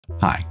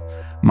Hi,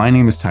 my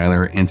name is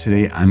Tyler, and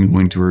today I'm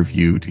going to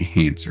review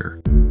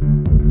DEHANCER.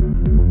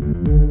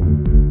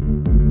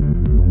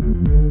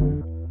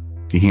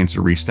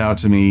 DEHANCER reached out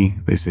to me.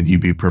 They said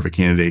you'd be a perfect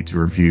candidate to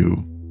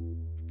review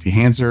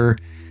DEHANCER,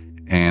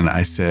 and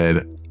I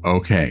said,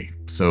 okay.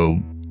 So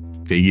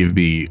they give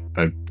me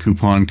a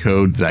coupon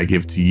code that I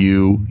give to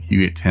you.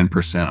 You get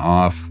 10%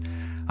 off.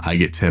 I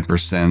get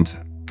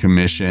 10%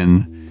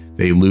 commission.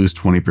 They lose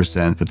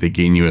 20%, but they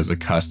gain you as a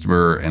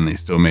customer and they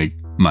still make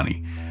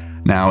money.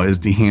 Now, is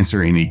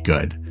DEHANCER any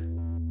good?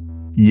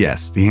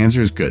 Yes,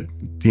 DEHANCER is good.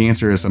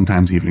 DEHANCER is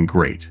sometimes even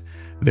great.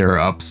 There are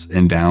ups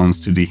and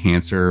downs to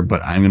DEHANCER,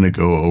 but I'm going to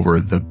go over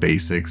the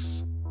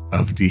basics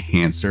of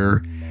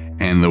DEHANCER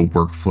and the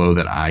workflow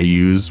that I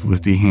use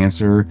with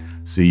DEHANCER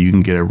so you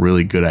can get a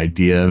really good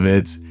idea of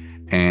it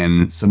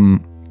and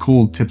some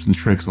cool tips and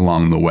tricks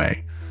along the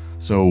way.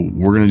 So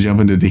we're going to jump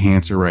into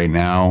DEHANCER right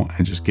now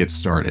and just get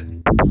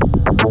started.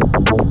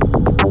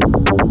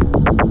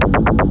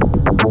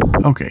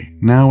 Okay,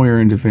 now we're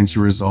in Davinci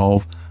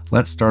Resolve.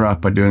 Let's start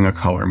off by doing a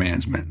color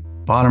management.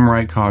 Bottom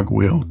right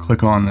cogwheel,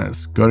 click on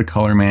this, go to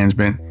color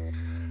management,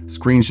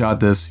 screenshot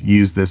this,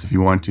 use this if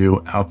you want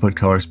to. Output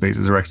color space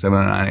is Rec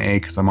 709A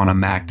because I'm on a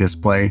Mac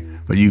display,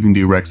 but you can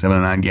do Rec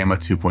 709 Gamma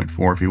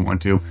 2.4 if you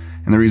want to.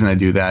 And the reason I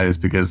do that is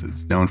because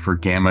it's known for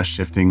gamma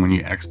shifting when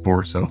you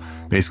export. So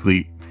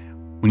basically,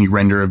 when you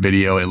render a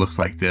video, it looks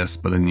like this,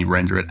 but then you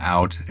render it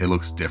out, it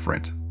looks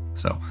different.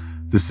 So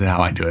this is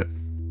how I do it.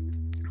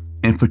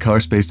 Input color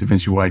space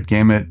Davinci wide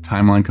gamut,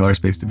 timeline color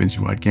space Davinci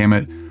wide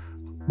gamut,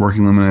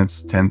 working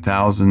luminance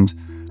 10,000,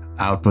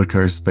 output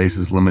color space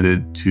is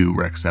limited to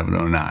Rec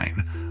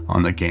 709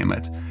 on the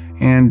gamut.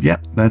 And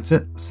yep, that's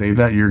it. Save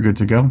that, you're good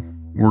to go.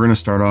 We're going to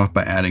start off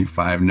by adding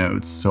 5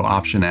 nodes. So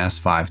Option S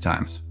 5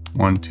 times.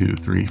 1, 2,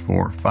 3,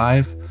 4,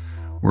 5.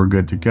 We're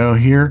good to go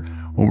here.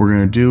 What we're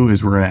going to do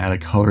is we're going to add a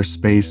color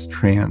space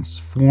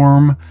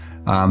transform,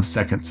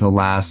 second to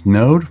last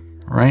node,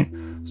 right?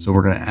 So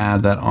we're going to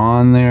add that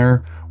on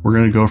there. We're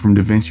going to go from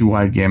Davinci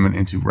wide gamut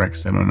into Rec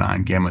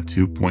 709 Gamma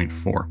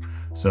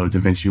 2.4. So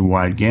Davinci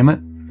wide gamut.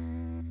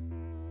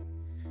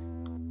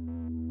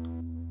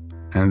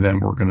 And then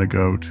we're going to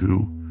go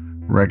to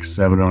Rec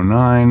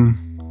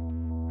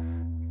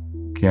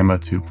 709 Gamma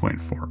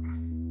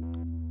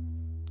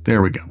 2.4.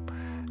 There we go.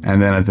 And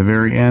then at the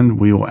very end,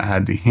 we will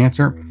add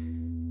DEHANCER.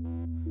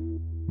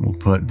 We'll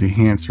put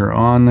DEHANCER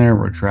on there.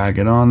 We'll drag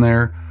it on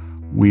there.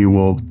 We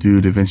will do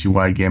Davinci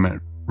wide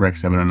gamut Rec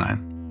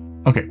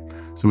 709. Okay.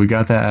 So we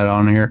got that added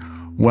on here.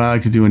 What I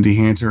like to do in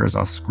DEHANCER is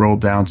I'll scroll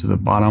down to the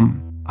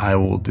bottom. I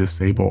will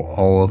disable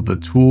all of the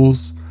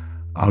tools.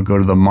 I'll go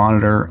to the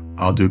monitor.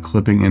 I'll do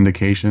clipping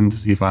indication to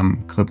see if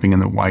I'm clipping in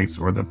the whites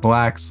or the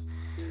blacks.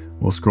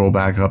 We'll scroll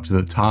back up to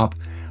the top.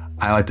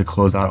 I like to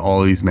close out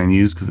all of these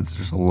menus because it's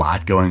just a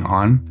lot going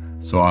on.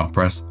 So I'll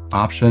press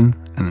Option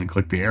and then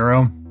click the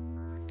arrow.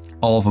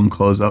 All of them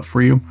close up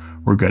for you.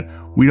 We're good.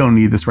 We don't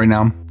need this right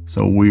now,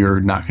 so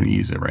we're not going to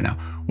use it right now.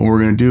 What we're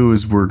going to do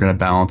is we're going to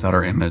balance out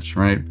our image,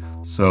 right?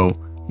 So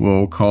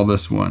we'll call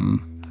this one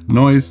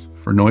noise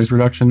for noise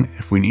reduction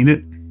if we need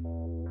it.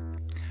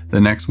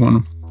 The next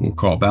one we'll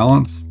call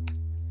balance.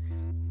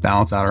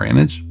 Balance out our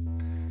image.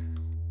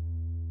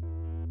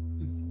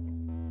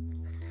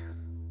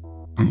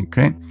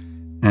 Okay.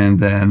 And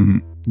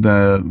then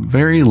the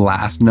very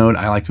last node,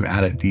 I like to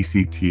add a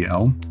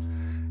DCTL.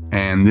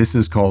 And this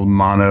is called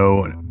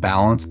Mono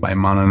Balance by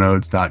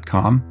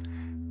mononodes.com.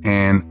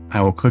 And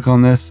I will click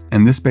on this,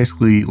 and this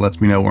basically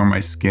lets me know where my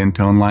skin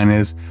tone line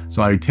is.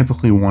 So I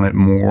typically want it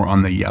more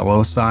on the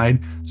yellow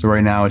side. So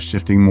right now it's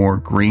shifting more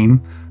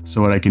green. So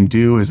what I can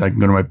do is I can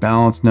go to my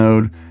balance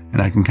node and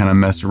I can kind of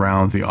mess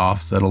around with the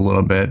offset a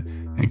little bit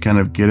and kind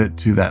of get it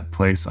to that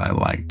place I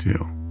like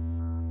to.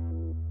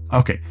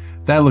 Okay,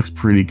 that looks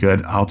pretty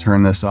good. I'll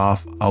turn this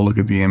off. I'll look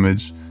at the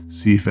image,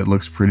 see if it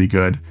looks pretty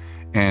good.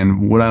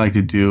 And what I like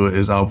to do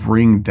is I'll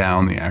bring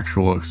down the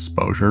actual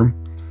exposure.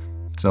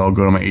 So I'll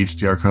go to my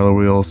HDR color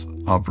wheels,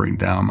 I'll bring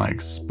down my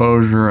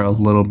exposure a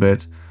little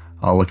bit,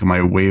 I'll look at my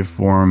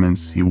waveform and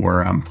see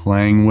where I'm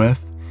playing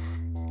with,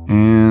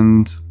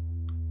 and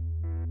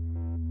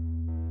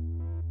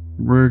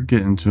we're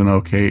getting to an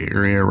okay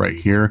area right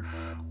here.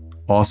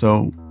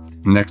 Also,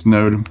 next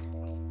node,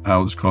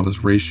 I'll just call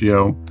this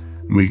ratio,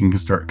 and we can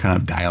start kind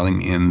of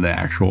dialing in the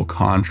actual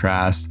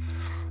contrast,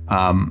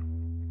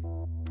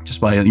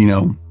 just by,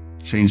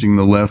 changing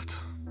the lift.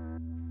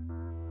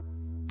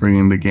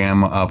 Bringing the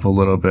gamma up a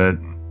little bit,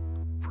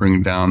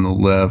 bring down the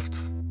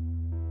lift,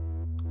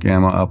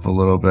 gamma up a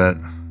little bit.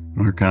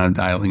 We're kind of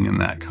dialing in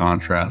that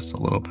contrast a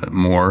little bit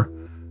more,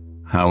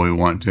 how we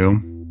want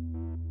to.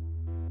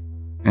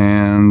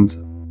 And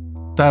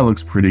that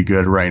looks pretty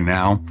good right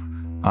now.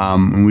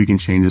 And we can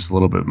change this a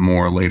little bit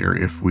more later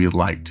if we'd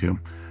like to.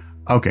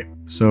 Okay,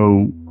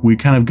 so we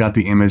kind of got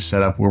the image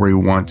set up where we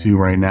want to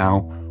right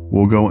now.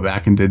 We'll go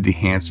back into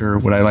DEHANCER.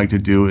 What I like to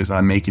do is I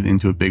make it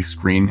into a big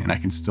screen, and I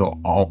can still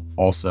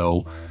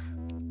also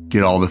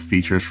get all the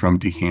features from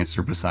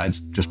DEHANCER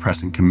besides just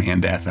pressing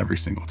Command F every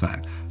single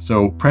time.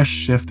 So press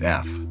Shift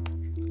F.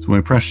 So when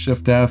we press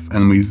Shift F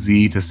and we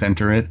Z to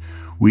center it,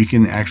 we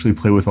can actually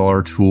play with all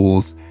our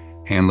tools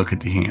and look at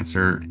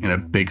DEHANCER in a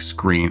big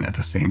screen at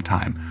the same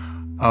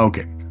time.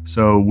 Okay,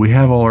 so we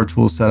have all our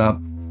tools set up.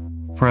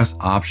 Press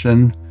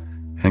Option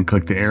and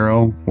click the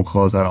arrow. We'll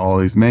close out all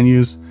these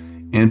menus.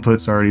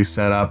 Input's already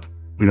set up.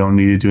 We don't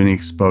need to do any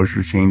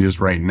exposure changes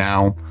right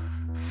now.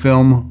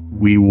 Film,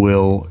 we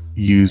will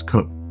use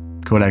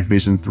Kodak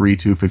Vision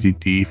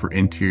 3250D for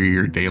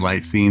interior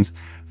daylight scenes.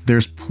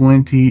 There's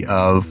plenty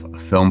of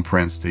film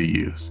prints to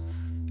use,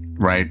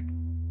 right?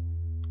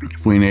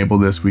 If we enable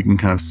this, we can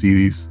kind of see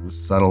these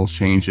subtle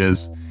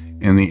changes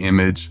in the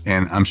image.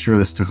 And I'm sure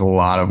this took a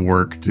lot of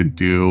work to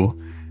do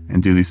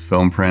and do these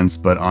film prints,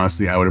 but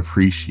honestly, I would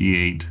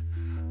appreciate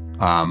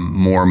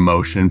more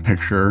motion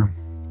picture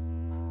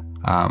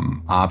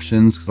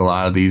options, because a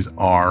lot of these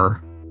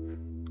are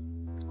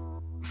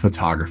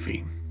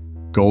photography.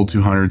 Gold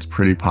 200 is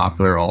pretty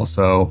popular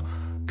also.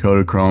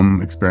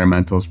 Kodachrome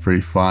Experimental is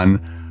pretty fun,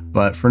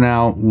 but for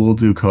now we'll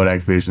do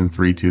Kodak Vision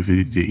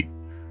 3250D.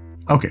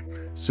 Okay,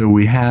 so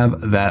we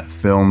have that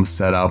film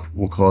set up.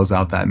 We'll close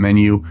out that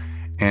menu,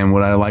 and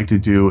what I like to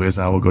do is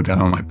I will go down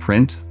on my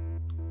print,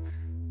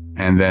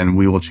 and then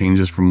we will change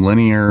this from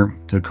linear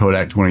to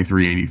Kodak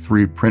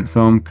 2383 print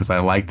film, because I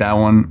like that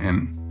one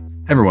and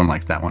everyone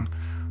likes that one.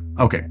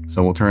 Okay,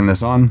 so we'll turn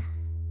this on.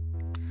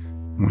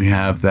 We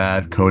have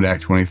that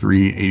Kodak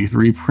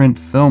 2383 print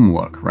film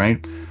look,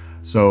 right?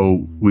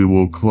 So we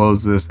will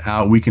close this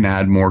out. We can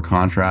add more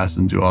contrast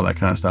and do all that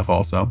kind of stuff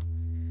also,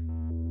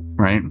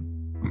 right?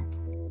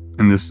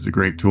 And this is a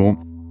great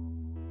tool.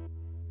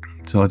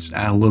 So let's just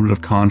add a little bit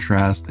of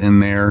contrast in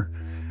there.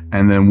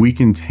 And then we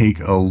can take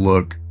a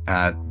look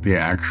at the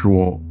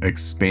actual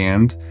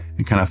expand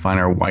and kind of find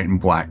our white and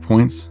black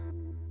points,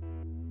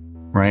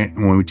 right?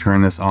 And when we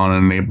turn this on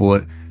and enable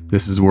it,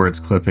 this is where it's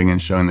clipping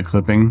and showing the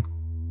clipping,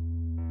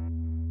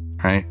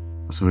 right?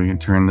 So we can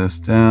turn this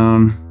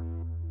down,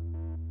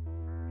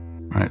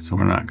 right? So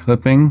we're not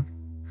clipping,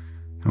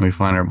 and we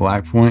find our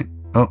black point.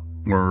 Oh,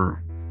 we're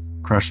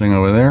crushing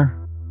over there.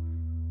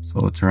 So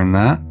we'll turn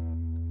that,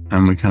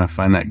 and we kind of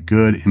find that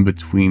good in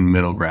between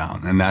middle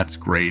ground. And that's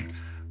great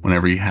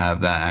whenever you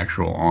have that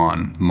actual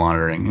on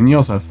monitoring. And you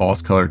also have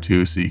false color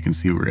too, so you can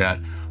see where you're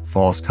at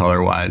false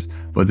color wise,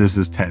 but this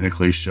is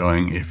technically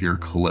showing if you're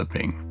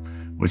clipping,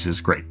 which is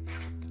great.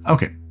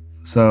 Okay,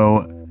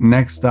 so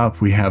next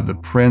up we have the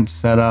print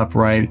set up,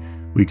 right?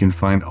 We can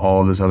find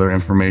all this other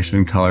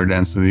information, color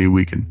density.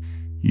 We can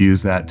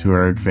use that to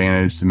our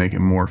advantage to make it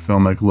more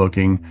filmic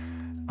looking,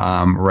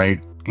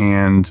 right?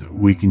 And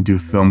we can do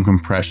film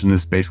compression.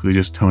 This is basically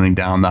just toning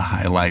down the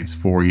highlights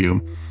for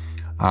you.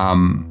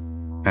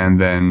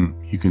 And then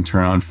you can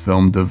turn on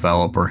film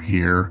developer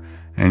here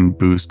and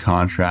boost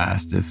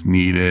contrast if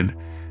needed.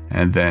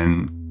 And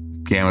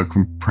then gamma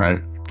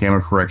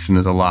correction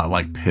is a lot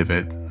like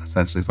pivot.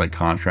 Essentially, it's like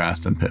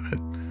contrast and pivot.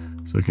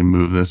 So we can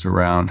move this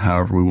around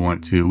however we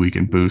want to. We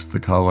can boost the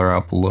color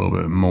up a little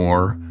bit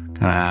more,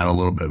 kind of add a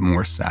little bit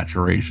more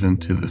saturation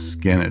to the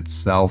skin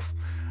itself.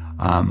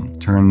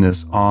 Turn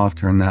this off,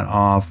 turn that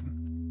off.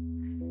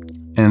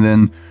 And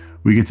then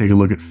we could take a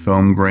look at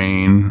film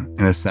grain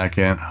in a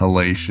second,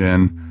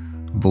 halation,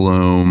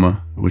 bloom,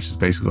 which is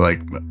basically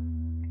like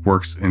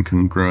works in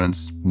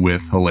congruence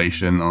with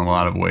halation in a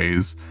lot of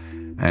ways.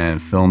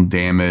 And film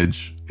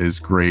damage is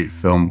great.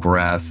 Film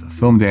breath.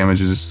 Film damage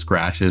is just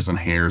scratches and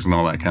hairs and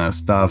all that kind of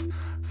stuff.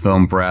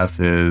 Film breath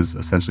is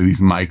essentially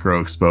these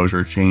micro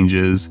exposure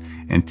changes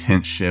and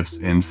tint shifts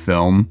in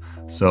film.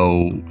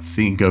 So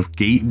think of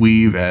gate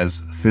weave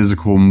as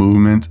physical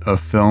movement of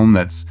film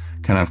that's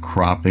kind of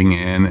cropping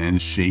in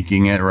and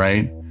shaking it,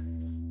 right?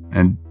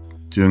 And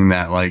doing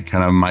that like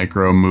kind of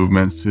micro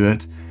movements to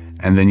it.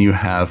 And then you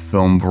have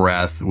film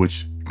breath,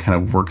 which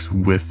kind of works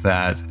with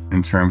that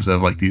in terms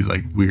of like these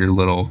like weird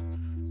little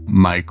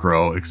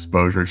micro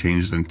exposure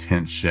changes and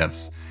tint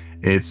shifts.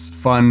 It's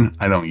fun.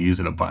 I don't use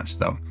it a bunch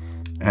though.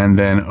 And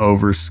then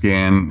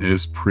overscan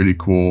is pretty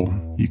cool.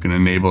 You can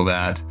enable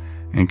that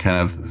and kind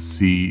of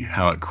see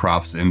how it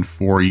crops in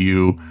for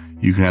you.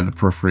 You can have the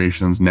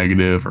perforations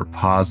negative or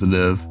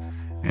positive,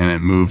 and it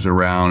moves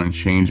around and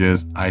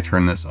changes. I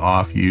turn this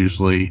off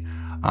usually.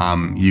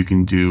 You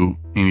can do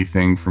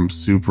anything from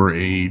Super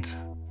 8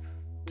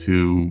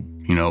 to,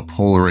 you know,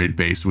 Polaroid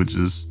based, which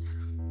is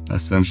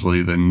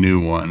essentially the new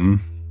one.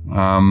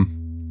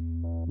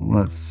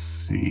 Let's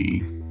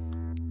see.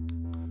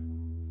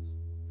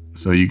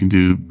 So you can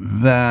do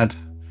that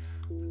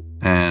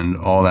and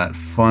all that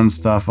fun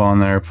stuff on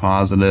there,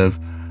 positive.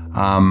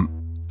 I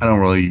don't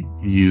really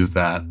use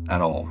that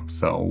at all.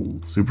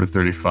 So Super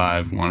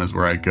 35 one is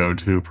where I go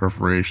to.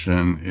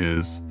 Perforation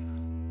is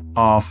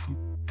off,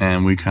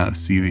 and we kind of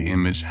see the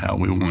image how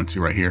we want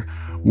to right here.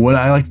 What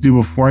I like to do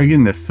before I get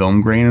into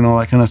film grain and all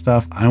that kind of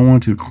stuff, I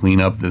want to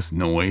clean up this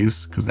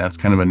noise because that's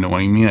kind of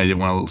annoying me. I didn't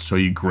want to show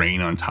you grain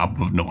on top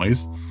of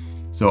noise.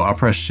 So I'll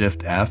press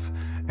Shift F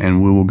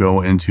and we will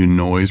go into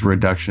noise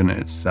reduction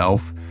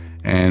itself.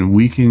 And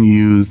we can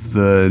use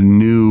the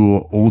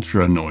new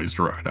ultra noise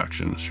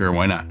reduction. Sure,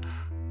 why not?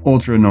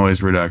 Ultra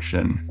noise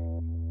reduction,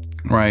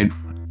 right?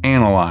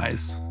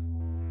 Analyze.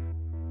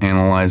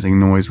 Analyzing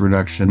noise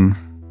reduction.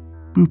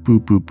 boop,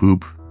 boop, boop,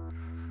 boop.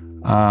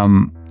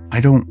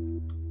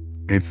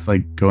 It's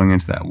like going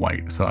into that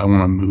white. So I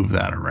want to move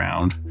that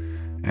around,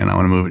 and I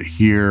want to move it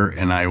here,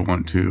 and I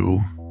want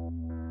to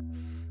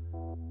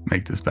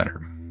make this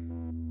better.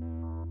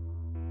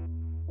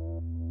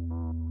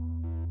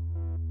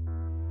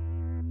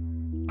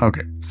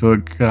 Okay, so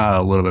it got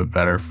a little bit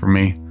better for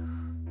me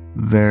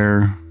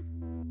there.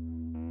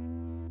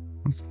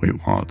 Let's wait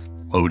while it's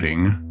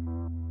loading.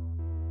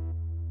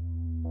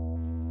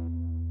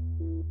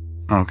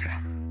 Okay.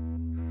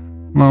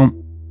 Well,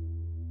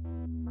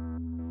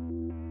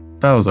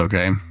 that was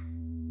okay.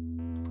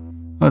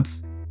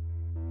 Let's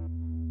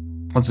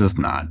just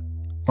not.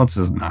 Let's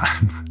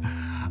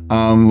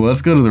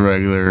go to the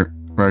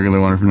regular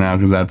one for now,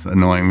 because that's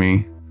annoying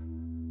me.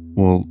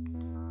 We'll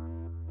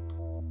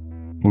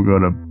go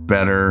to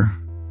better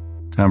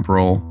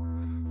temporal,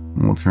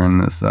 and we'll turn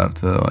this up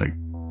to like,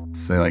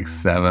 say like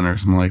 7 or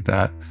something like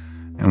that.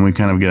 And we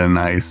kind of get a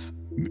nice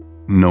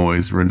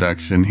noise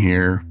reduction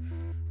here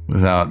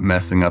without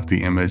messing up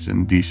the image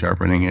and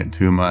de-sharpening it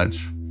too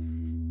much.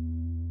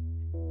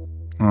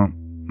 Well,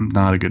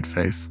 not a good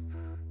face.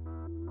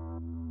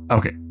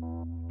 Okay,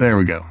 there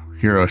we go.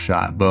 Hero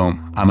shot,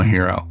 boom, I'm a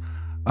hero.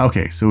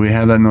 Okay, so we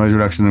have that noise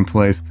reduction in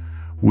place.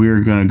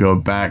 We're gonna go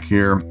back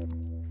here,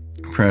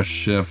 press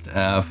Shift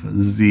F,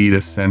 Z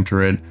to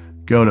center it,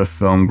 go to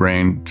film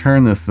grain,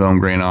 turn the film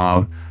grain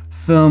off.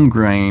 Film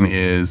grain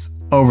is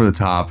over the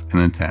top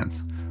and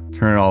intense.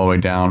 Turn it all the way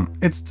down,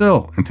 it's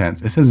still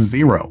intense. It says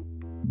 0.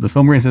 The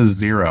film grain says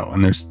 0,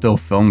 and there's still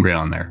film grain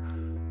on there.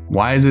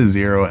 Why is it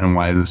 0 and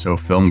why does it show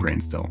film grain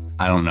still?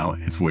 I don't know,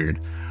 it's weird.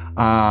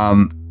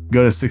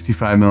 Go to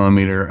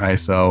 65mm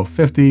ISO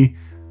 50,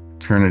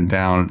 turn it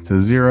down to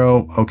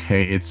 0.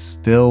 Okay, it's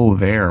still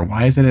there.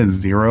 Why is it at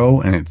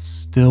 0 and it's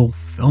still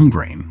film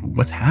grain?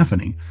 What's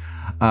happening?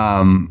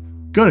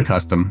 Go to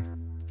custom.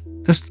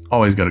 Just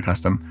always go to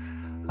custom.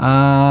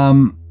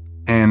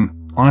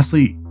 And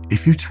honestly,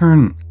 if you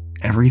turn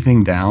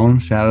everything down,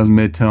 shadows,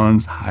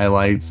 midtones,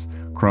 highlights,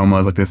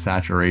 chromas, like the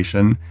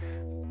saturation,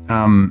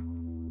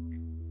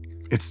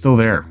 it's still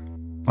there.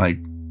 Like,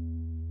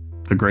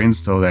 the grain's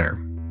still there.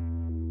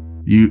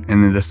 And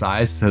then the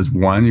size says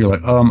 1, you're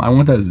like, I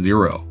want that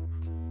 0.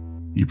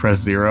 You press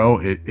 0,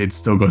 it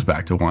still goes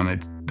back to 1.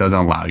 It doesn't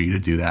allow you to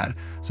do that.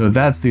 So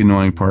that's the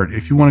annoying part.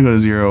 If you want to go to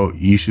 0,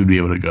 you should be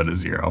able to go to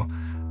 0.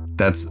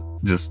 That's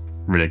just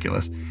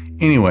ridiculous.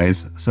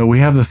 Anyways, so we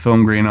have the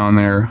film grain on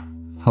there.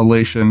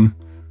 Halation,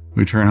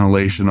 we turn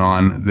halation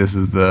on. This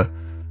is the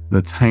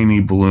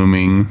tiny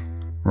blooming,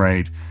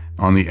 right,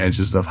 on the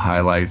edges of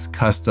highlights.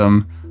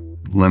 Custom,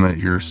 limit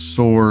your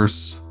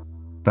source,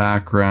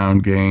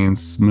 background gain,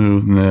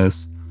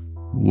 smoothness,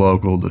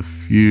 local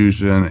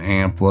diffusion,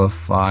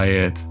 amplify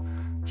it,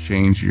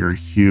 change your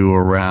hue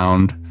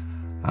around,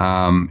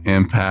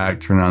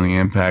 impact, turn on the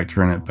impact,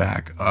 turn it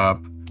back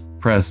up,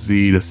 press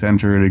Z to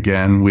center it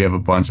again. We have a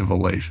bunch of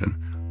halation.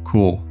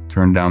 Cool.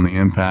 Turn down the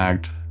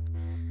impact,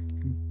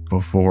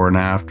 before and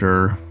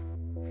after,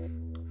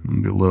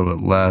 maybe a little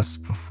bit less,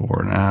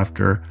 before and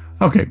after.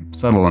 Okay,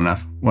 subtle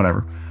enough,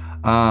 whatever.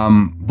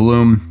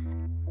 Bloom,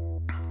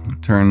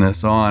 turn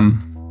this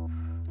on.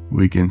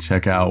 We can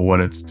check out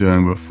what it's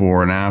doing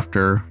before and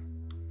after.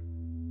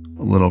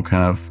 A little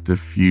kind of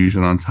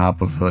diffusion on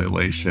top of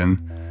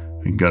halation.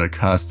 We can go to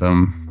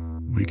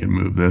custom. We can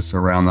move this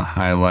around the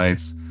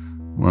highlights,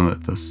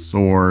 limit the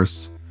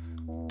source,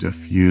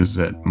 diffuse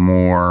it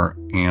more,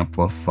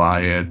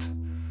 amplify it,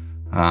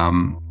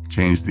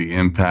 change the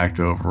impact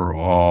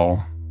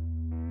overall.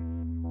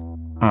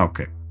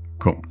 Okay,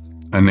 cool.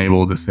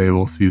 Enable,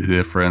 disable, see the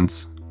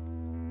difference.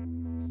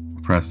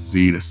 Press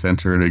Z to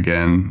center it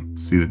again,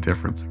 see the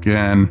difference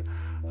again.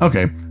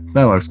 Okay,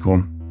 that looks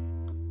cool.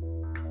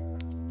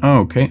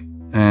 Okay,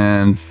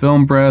 and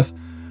film breath,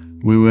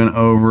 we went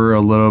over a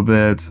little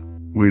bit.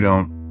 We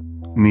don't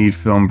need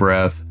film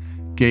breath.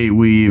 Gate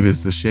weave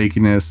is the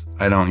shakiness.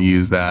 I don't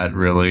use that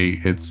really.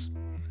 It's,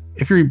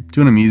 if you're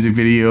doing a music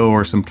video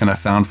or some kind of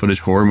found footage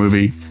horror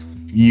movie,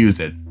 use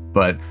it.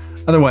 But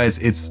otherwise,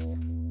 it's,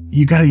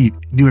 you gotta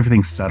do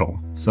everything subtle.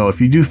 So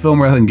if you do film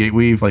breath and gate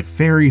weave, like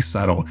very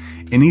subtle,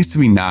 it needs to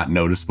be not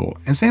noticeable.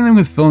 And same thing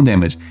with film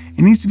damage.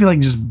 It needs to be like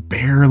just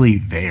barely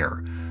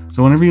there.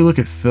 So whenever you look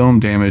at film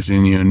damage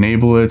and you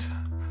enable it,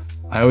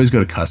 I always go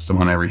to custom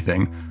on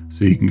everything.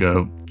 So you can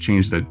go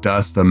change the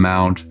dust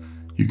amount.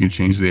 You can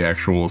change the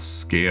actual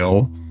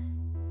scale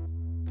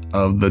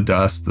of the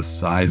dust, the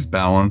size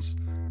balance,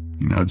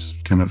 you know,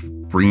 just kind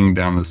of bringing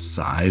down the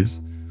size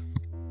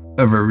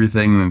of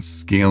everything and then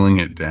scaling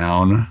it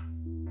down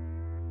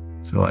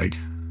to like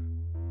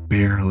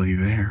barely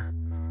there.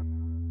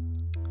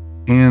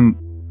 And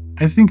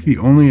I think the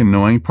only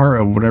annoying part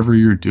of whatever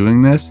you're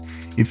doing this,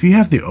 if you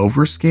have the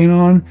overscan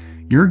on,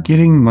 you're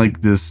getting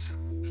like this,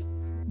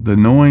 the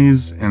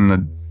noise and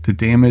the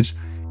damage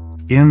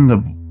in the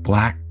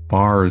black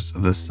bars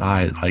of the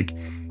side. Like,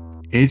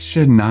 it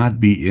should not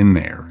be in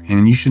there,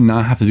 and you should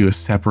not have to do a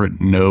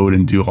separate node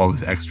and do all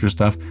this extra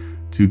stuff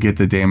to get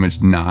the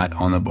damage not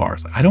on the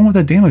bars. I don't want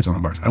the damage on the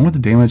bars. I want the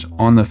damage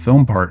on the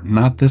film part,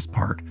 not this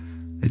part.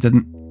 It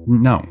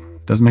No,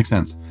 doesn't make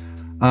sense.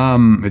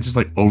 It's just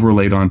like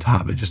overlaid on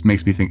top. It just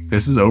makes me think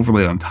this is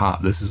overlaid on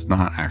top. This is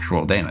not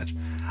actual damage.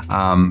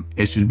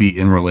 It should be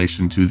in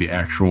relation to the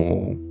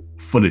actual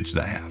footage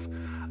that I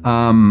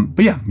have.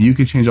 But yeah, you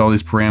could change all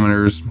these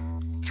parameters,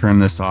 turn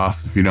this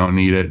off if you don't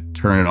need it,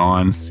 turn it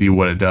on, see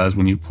what it does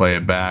when you play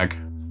it back.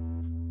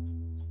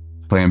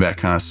 Playing back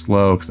kind of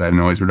slow because I have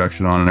noise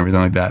reduction on and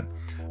everything like that.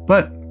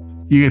 But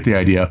you get the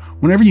idea.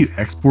 Whenever you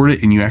export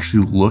it and you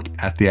actually look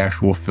at the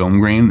actual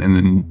film grain and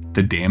then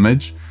the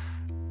damage,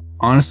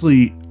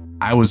 honestly,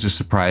 I was just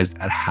surprised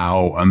at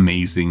how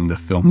amazing the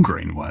film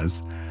grain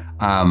was.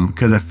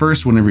 Because at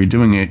first, whenever you're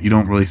doing it, you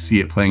don't really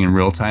see it playing in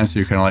real time. So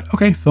you're kind of like,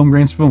 okay, film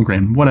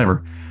grain,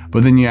 whatever.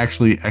 But then you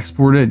actually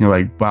export it and you're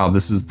like, wow,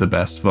 this is the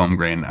best film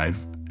grain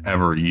I've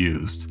ever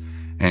used.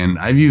 And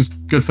I've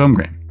used good film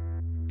grain.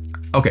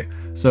 Okay,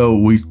 so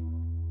we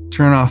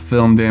turn off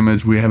film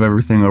damage. We have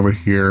everything over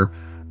here.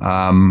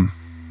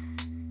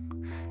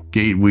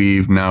 Gate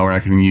weave, no, we're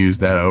not going to use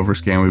that.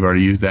 Overscan, we've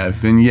already used that.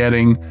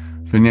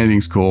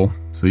 Vignetting's cool.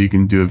 So you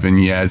can do a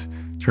vignette,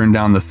 turn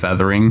down the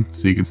feathering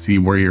so you can see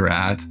where you're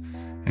at,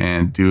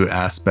 and do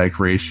aspect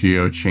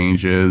ratio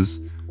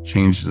changes,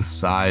 change the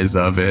size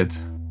of it,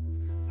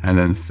 and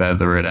then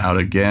feather it out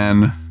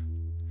again.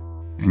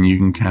 And you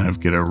can kind of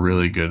get a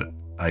really good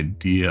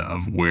idea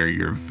of where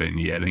your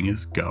vignetting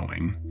is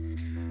going.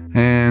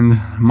 And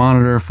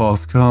monitor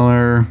false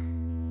color,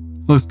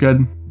 looks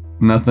good.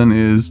 Nothing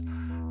is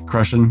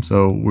crushing,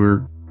 so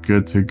we're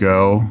good to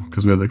go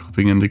because we have the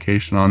clipping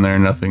indication on there.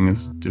 Nothing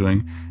is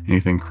doing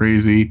anything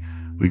crazy.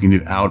 We can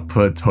do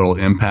output total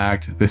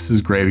impact. This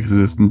is great because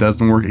this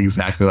doesn't work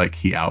exactly like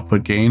key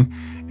output gain.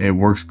 It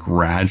works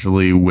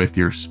gradually with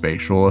your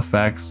spatial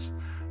effects.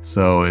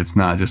 So it's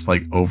not just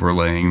like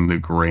overlaying the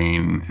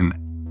grain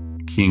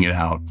and keying it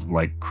out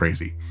like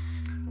crazy.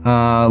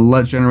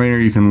 LUT generator,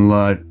 you can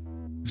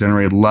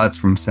generate LUTs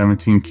from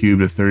 17 cube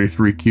to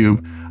 33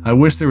 cube. I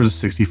wish there was a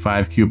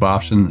 65 cube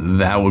option.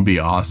 That would be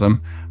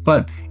awesome.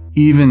 But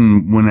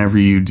even whenever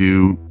you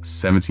do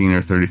 17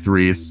 or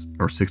 33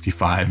 or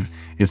 65,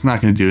 it's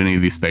not going to do any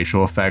of these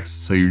spatial effects.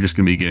 So you're just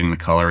going to be getting the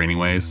color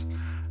anyways.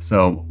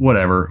 So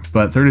whatever,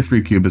 but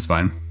 33 cube is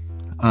fine.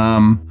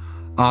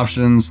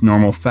 Options,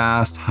 normal,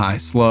 fast, high,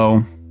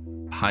 slow.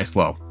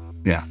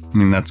 Yeah, I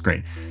mean, that's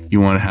great. You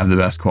want to have the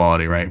best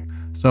quality, right?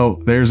 So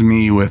there's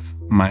me with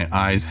my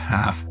eyes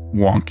half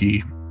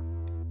wonky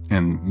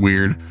and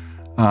weird.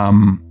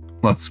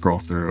 Let's scroll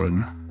through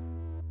and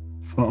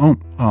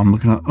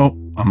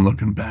I'm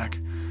looking back.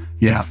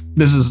 Yeah,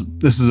 this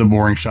is a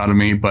boring shot of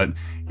me, but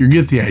you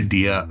get the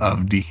idea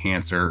of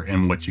DEHANCER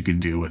and what you could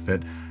do with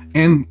it.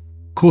 And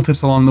cool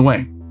tips along the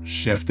way.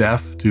 Shift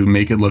F to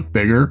make it look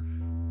bigger.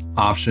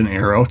 Option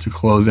arrow to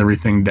close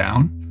everything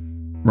down,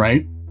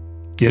 right?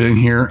 Get in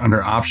here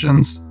under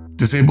options,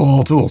 disable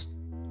all tools.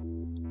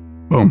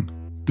 Boom,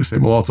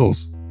 disable all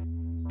tools.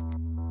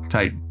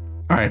 Tight.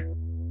 All right,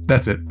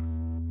 that's it.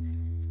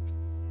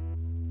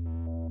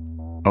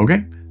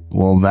 Okay,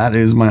 well, that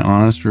is my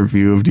honest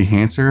review of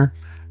DEHANCER.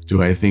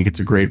 Do I think it's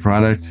a great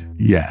product?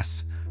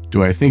 Yes.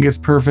 Do I think it's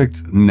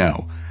perfect?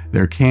 No.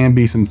 There can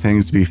be some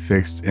things to be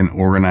fixed in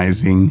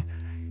organizing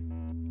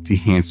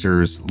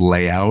DEHANCER's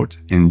layout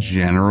in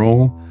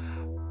general,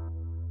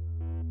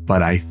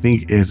 but I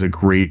think it is a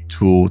great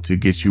tool to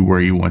get you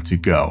where you want to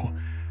go.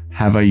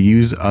 Have I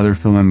used other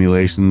film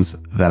emulations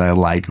that I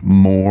like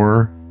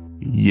more?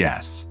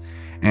 Yes.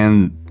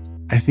 And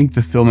I think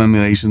the film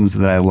emulations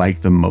that I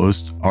like the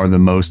most are the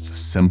most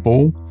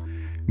simple,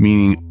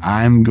 meaning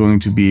I'm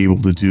going to be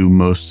able to do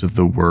most of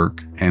the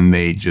work and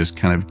they just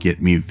kind of get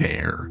me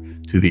there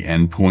to the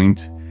end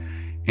point.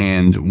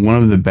 And one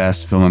of the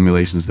best film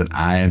emulations that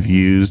I have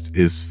used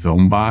is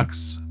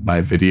Filmbox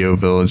by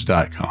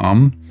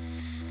videovillage.com.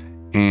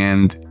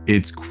 And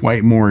it's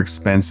quite more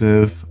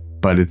expensive,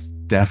 but it's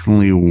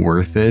definitely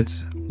worth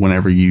it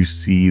whenever you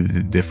see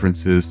the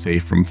differences, say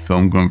from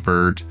Film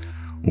Convert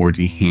or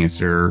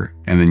DEHANCER,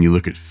 and then you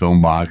look at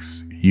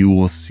Filmbox, you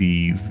will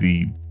see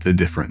the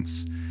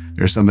difference.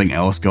 There's something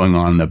else going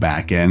on in the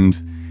back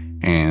end,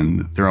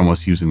 and they're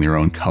almost using their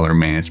own color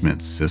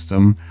management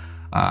system.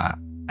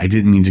 I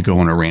didn't mean to go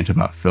on a rant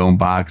about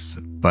Filmbox,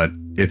 but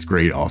it's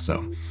great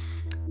also.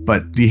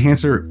 But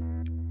DEHANCER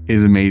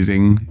is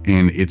amazing,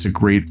 and it's a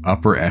great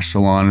upper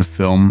echelon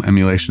film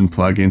emulation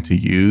plugin to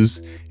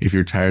use if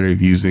you're tired of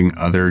using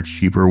other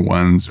cheaper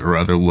ones or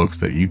other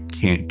looks that you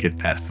can't get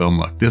that film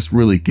look. This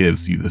really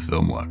gives you the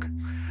film look.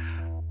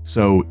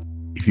 So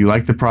if you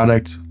like the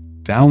product,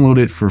 download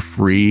it for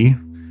free,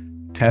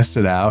 test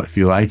it out. If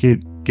you like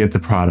it, get the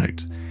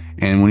product.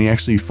 And when you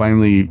actually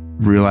finally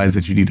realize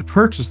that you need to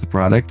purchase the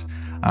product,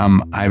 I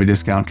have a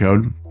discount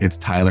code. It's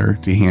Tyler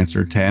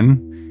DEHANCER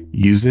 10.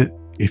 Use it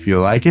if you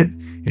like it.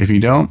 If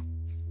you don't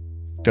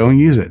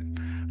use it.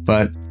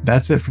 But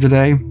that's it for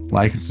today.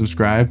 Like and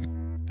subscribe,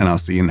 and I'll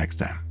see you next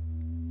time.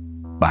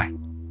 Bye.